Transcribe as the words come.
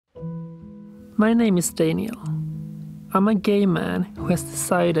My name is Daniel. I'm a gay man who has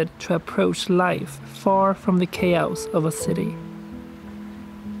decided to approach life far from the chaos of a city.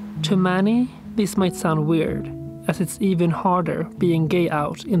 To many, this might sound weird, as it's even harder being gay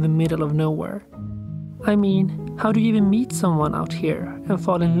out in the middle of nowhere. I mean, how do you even meet someone out here and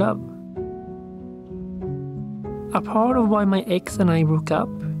fall in love? A part of why my ex and I broke up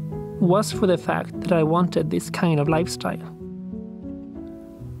was for the fact that I wanted this kind of lifestyle.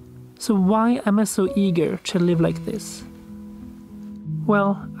 So why am I so eager to live like this?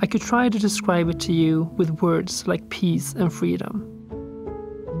 Well, I could try to describe it to you with words like peace and freedom.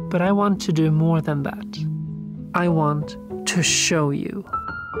 But I want to do more than that. I want to show you.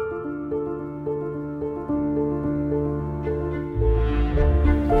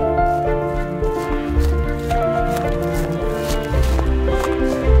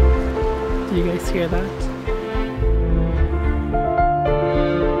 Do you guys hear that?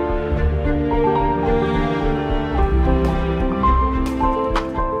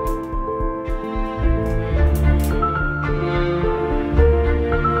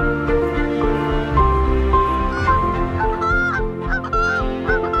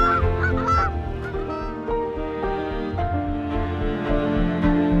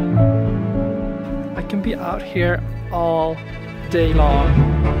 I can be out here all day long.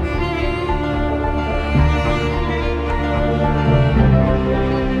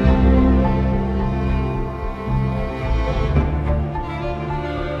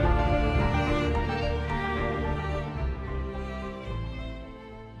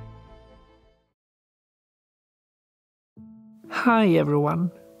 Hi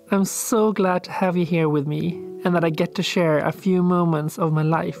everyone, I'm so glad to have you here with me and that I get to share a few moments of my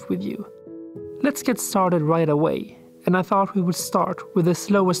life with you. Let's get started right away, and I thought we would start with the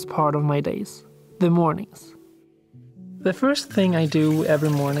slowest part of my days, the mornings. The first thing I do every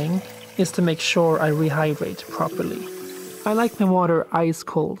morning is to make sure I rehydrate properly. I like my water ice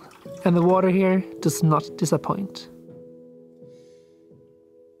cold, and the water here does not disappoint.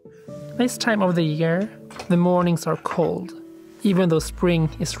 This time of the year, the mornings are cold, even though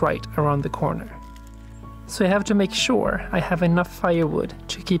spring is right around the corner. So I have to make sure I have enough firewood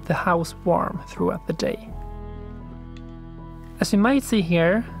to keep the house warm throughout the day. As you might see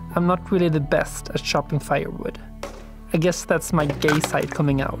here, I'm not really the best at chopping firewood. I guess that's my gay side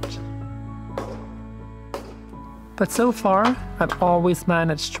coming out. But so far, I've always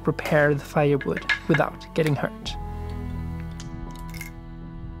managed to prepare the firewood without getting hurt.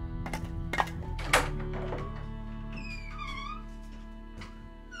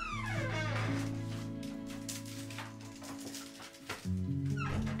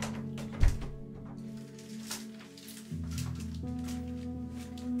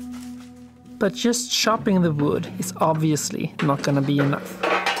 But just chopping the wood is obviously not gonna be enough.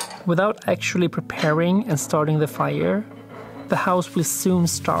 Without actually preparing and starting the fire, the house will soon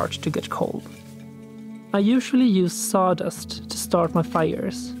start to get cold. I usually use sawdust to start my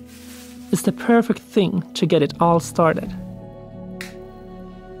fires. It's the perfect thing to get it all started.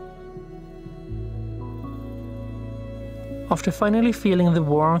 After finally feeling the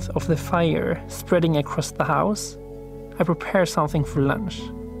warmth of the fire spreading across the house, I prepare something for lunch.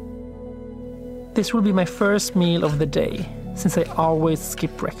 This will be my first meal of the day, since I always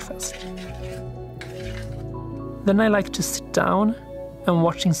skip breakfast. Then I like to sit down and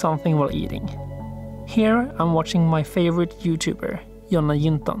watching something while eating. Here I'm watching my favorite YouTuber, Jonna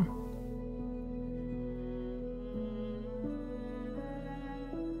Jinton.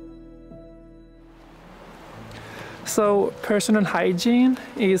 So personal hygiene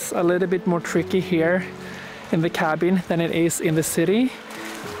is a little bit more tricky here in the cabin than it is in the city.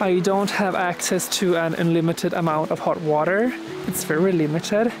 I don't have access to an unlimited amount of hot water. It's very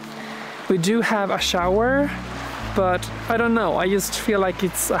limited. We do have a shower, but I don't know, I just feel like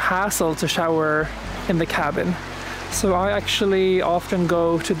it's a hassle to shower in the cabin. So I actually often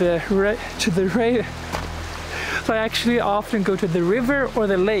go to the river or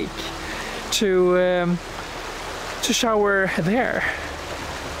the lake to shower there.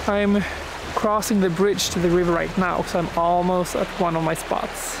 I'm crossing the bridge to the river right now, so I'm almost at one of my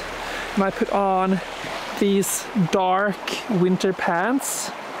spots. And I put on these dark winter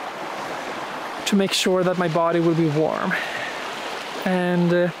pants to make sure that my body will be warm. And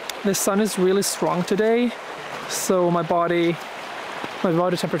the sun is really strong today, so my body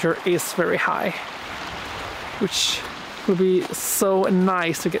temperature is very high, which will be so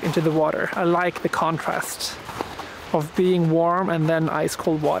nice to get into the water. I like the contrast of being warm and then ice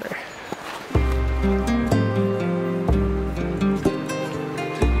cold water.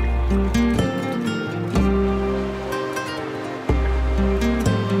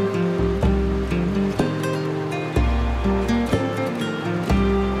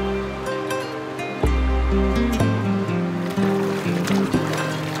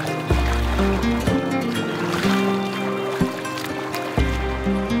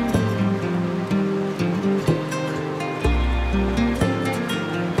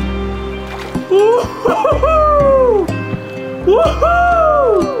 Woohoo! Woohoo!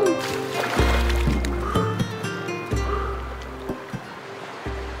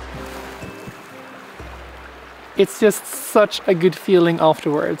 It's just such a good feeling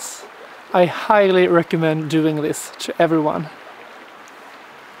afterwards. I highly recommend doing this to everyone.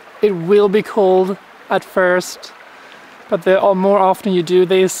 It will be cold at first, but the more often you do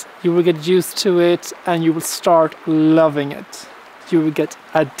this, you will get used to it and you will start loving it. You will get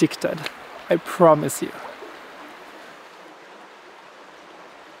addicted, I promise you.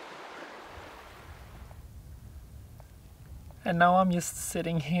 And now I'm just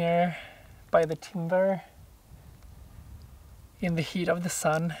sitting here by the timber in the heat of the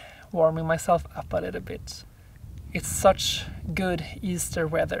sun, warming myself up a little bit. It's such good Easter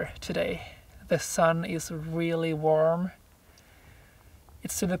weather today. The sun is really warm.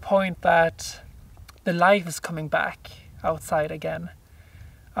 It's to the point that the life is coming back outside again.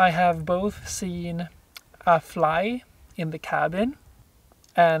 I have both seen a fly in the cabin,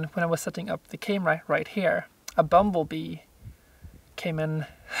 and when I was setting up the camera right here, a bumblebee came and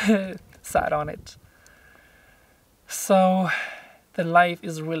sat on it. So the life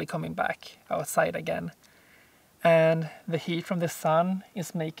is really coming back outside again. And the heat from the sun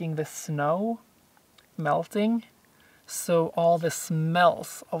is making the snow melting. So all the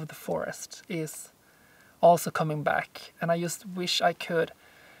smells of the forest is also coming back. And I just wish I could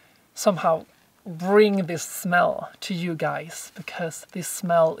somehow bring this smell to you guys, because this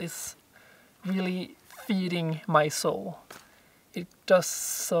smell is really feeding my soul. It does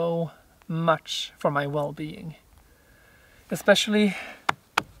so much for my well-being. Especially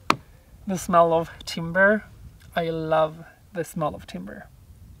the smell of timber. I love the smell of timber.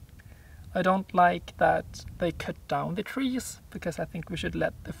 I don't like that they cut down the trees, because I think we should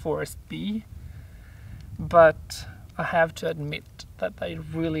let the forest be. But I have to admit that I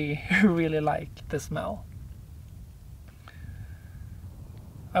really, really like the smell.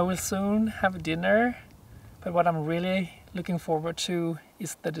 I will soon have dinner, but what I'm really looking forward to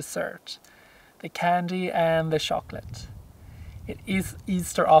is the dessert. The candy and the chocolate. It is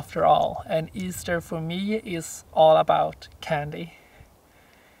Easter after all, and Easter for me is all about candy.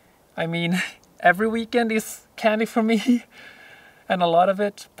 I mean, every weekend is candy for me, and a lot of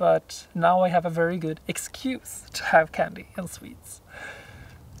it, but now I have a very good excuse to have candy and sweets.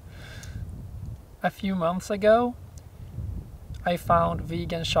 A few months ago, I found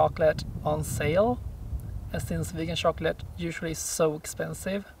vegan chocolate on sale, and since vegan chocolate usually is so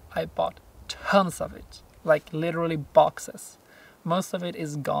expensive, I bought tons of it, like literally boxes. Most of it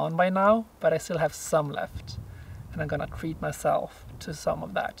is gone by now, but I still have some left, and I'm gonna treat myself to some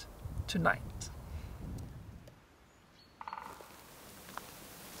of that tonight.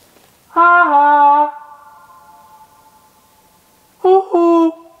 Ha ha! Hoo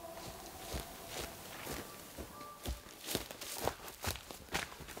hoo!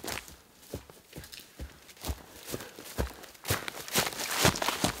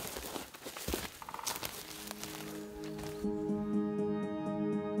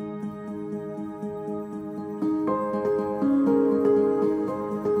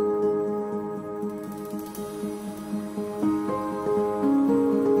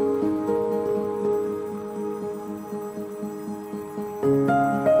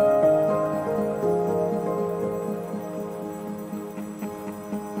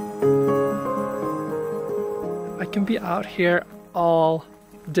 Can be out here all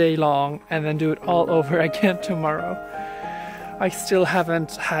day long and then do it all over again tomorrow. I still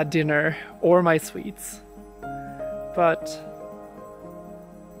haven't had dinner or my sweets, but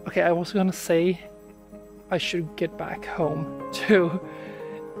okay, I was gonna say I should get back home to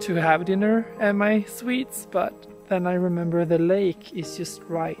have dinner and my sweets, but then I remember the lake is just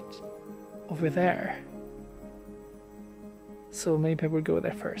right over there, so maybe I will go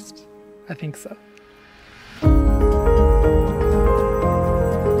there first. I think so.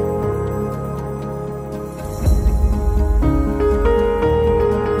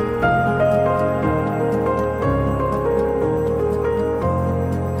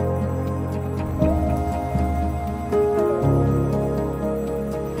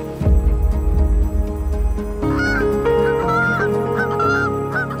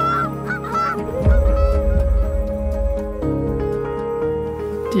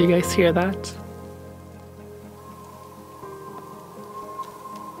 Do you guys hear that?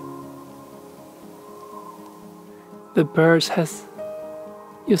 The birds has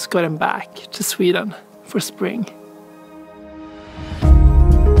just gotten back to Sweden for spring.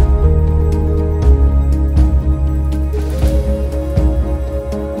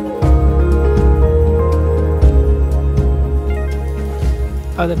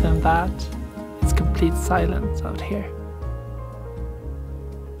 Other than that, it's completely complete silence out here.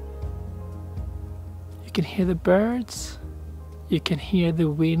 You can hear the birds, you can hear the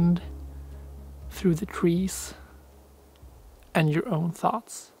wind through the trees, and your own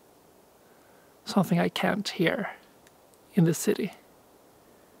thoughts. Something I can't hear in the city.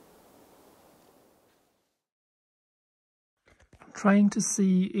 I'm trying to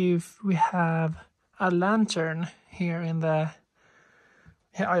see if we have a lantern here in the...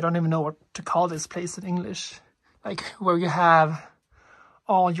 I don't even know what to call this place in English. Like where you have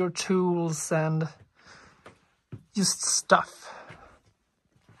all your tools and just stuff.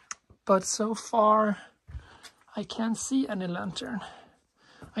 But so far I can't see any lantern.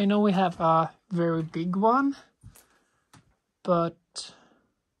 I know we have a very big one, but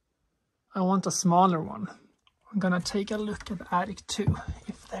I want a smaller one. I'm gonna take a look at the attic too,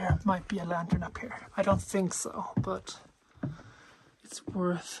 if there might be a lantern up here. I don't think so, but it's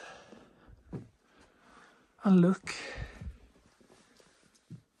worth a look.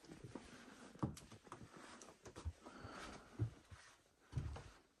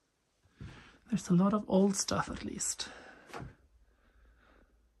 There's a lot of old stuff, at least, that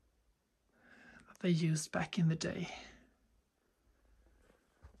they used back in the day.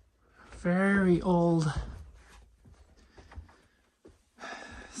 Very old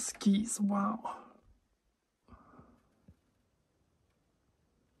skis, wow.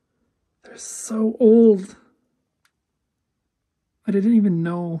 They're so old. I didn't even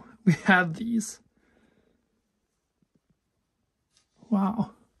know we had these.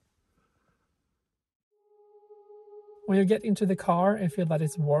 Wow. When you get into the car and feel that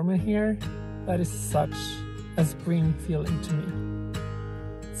it's warm in here, that is such a spring feeling to me.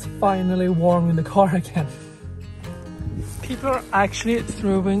 It's finally warm in the car again. People are actually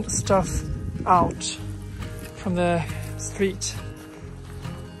throwing stuff out from the street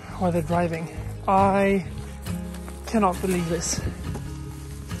while they're driving. I cannot believe this.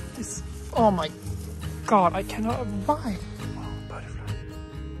 Oh my god, I cannot abide. Oh, butterfly.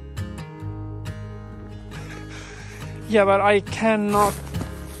 Yeah, but I cannot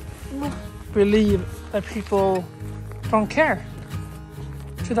believe that people don't care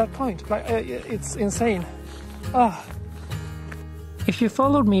to that point. Like, it's insane. Ah. If you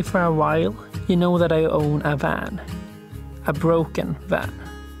followed me for a while, you know that I own a van. A broken van.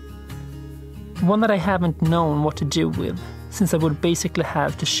 One that I haven't known what to do with, since I would basically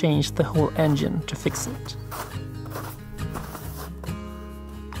have to change the whole engine to fix it.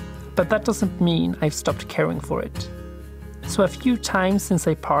 But that doesn't mean I've stopped caring for it. So a few times since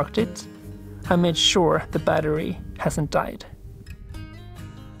I parked it, I made sure the battery hasn't died.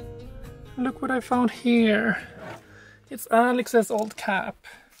 Look what I found here. It's Alex's old cap.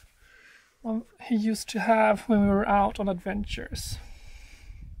 One he used to have when we were out on adventures.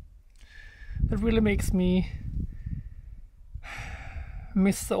 That really makes me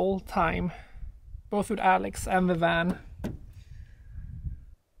miss the old time, both with Alex and the van.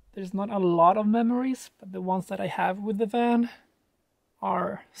 There's not a lot of memories, but the ones that I have with the van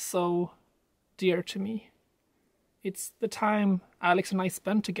are so dear to me. It's the time Alex and I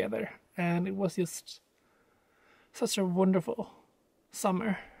spent together, and it was just such a wonderful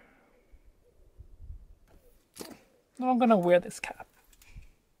summer. Now I'm gonna wear this cap.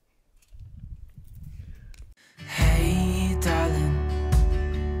 Hey darling,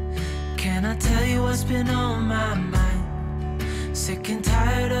 can I tell you what's been on my mind? Sick and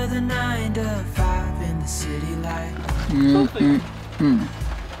tired of the 9 to 5 in the city life.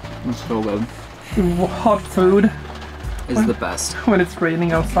 It's so good. Hot food It's the best. when it's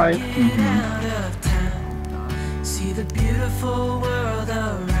raining outside. Out of town, see the beautiful world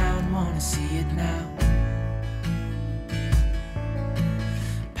around, wanna see it now.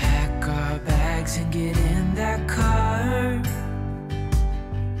 Pack our bags and get in that car.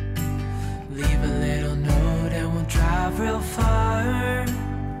 Leave a little note and we'll drive real far.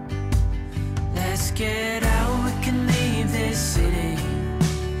 Let's get out, we can leave this city.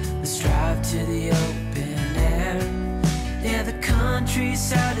 Let's drive to the open air. Yeah, the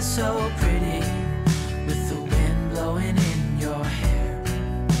countryside is so pretty, with the wind blowing in your hair.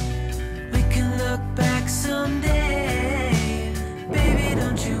 We can look back someday. Baby,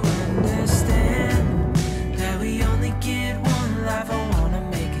 don't you understand that we only get one life? I wanna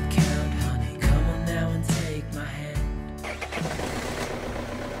make it count, honey. Come on now and take my hand.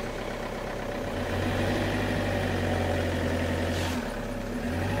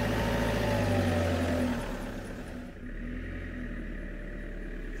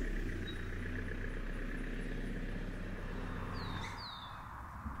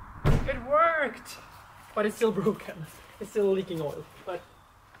 It worked! But it's still broken. It's still leaking oil. But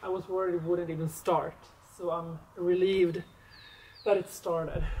I was worried it wouldn't even start, so I'm relieved that it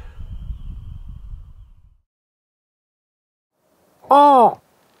started. Oh!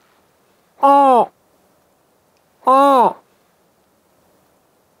 Oh! Oh!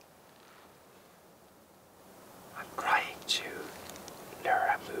 I'm trying to lure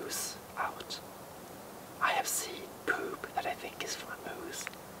a moose out. I have seen poop that I think is from a moose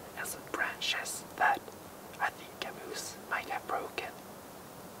and some branches that I think a moose might have broken.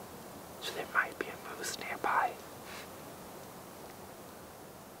 So there might be a moose nearby.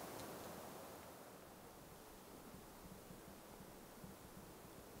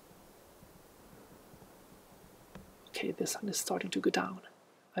 Okay, the sun is starting to go down.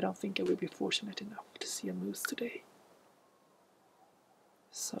 I don't think I will be fortunate enough to see a moose today.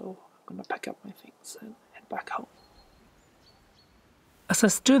 So I'm gonna pack up my things and head back home. As I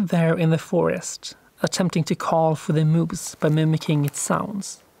stood there in the forest, attempting to call for the moose by mimicking its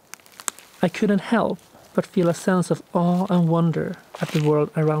sounds, I couldn't help but feel a sense of awe and wonder at the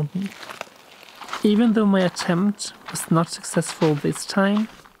world around me. Even though my attempt was not successful this time,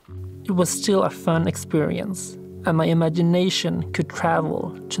 it was still a fun experience, and my imagination could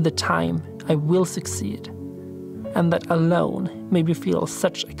travel to the time I will succeed, and that alone made me feel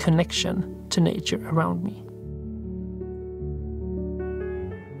such a connection to nature around me.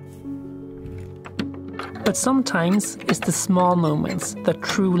 But sometimes it's the small moments that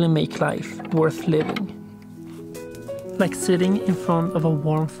truly make life worth living. Like sitting in front of a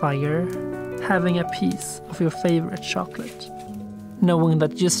warm fire, having a piece of your favorite chocolate, knowing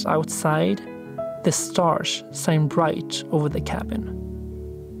that just outside, the stars shine bright over the cabin.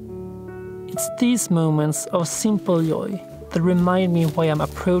 It's these moments of simple joy that remind me why I'm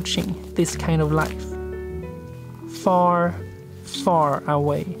approaching this kind of life. Far, far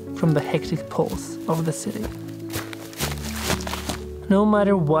away from the hectic pulse of the city. No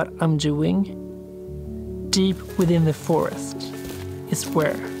matter what I'm doing, deep within the forest is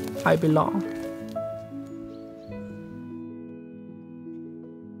where I belong.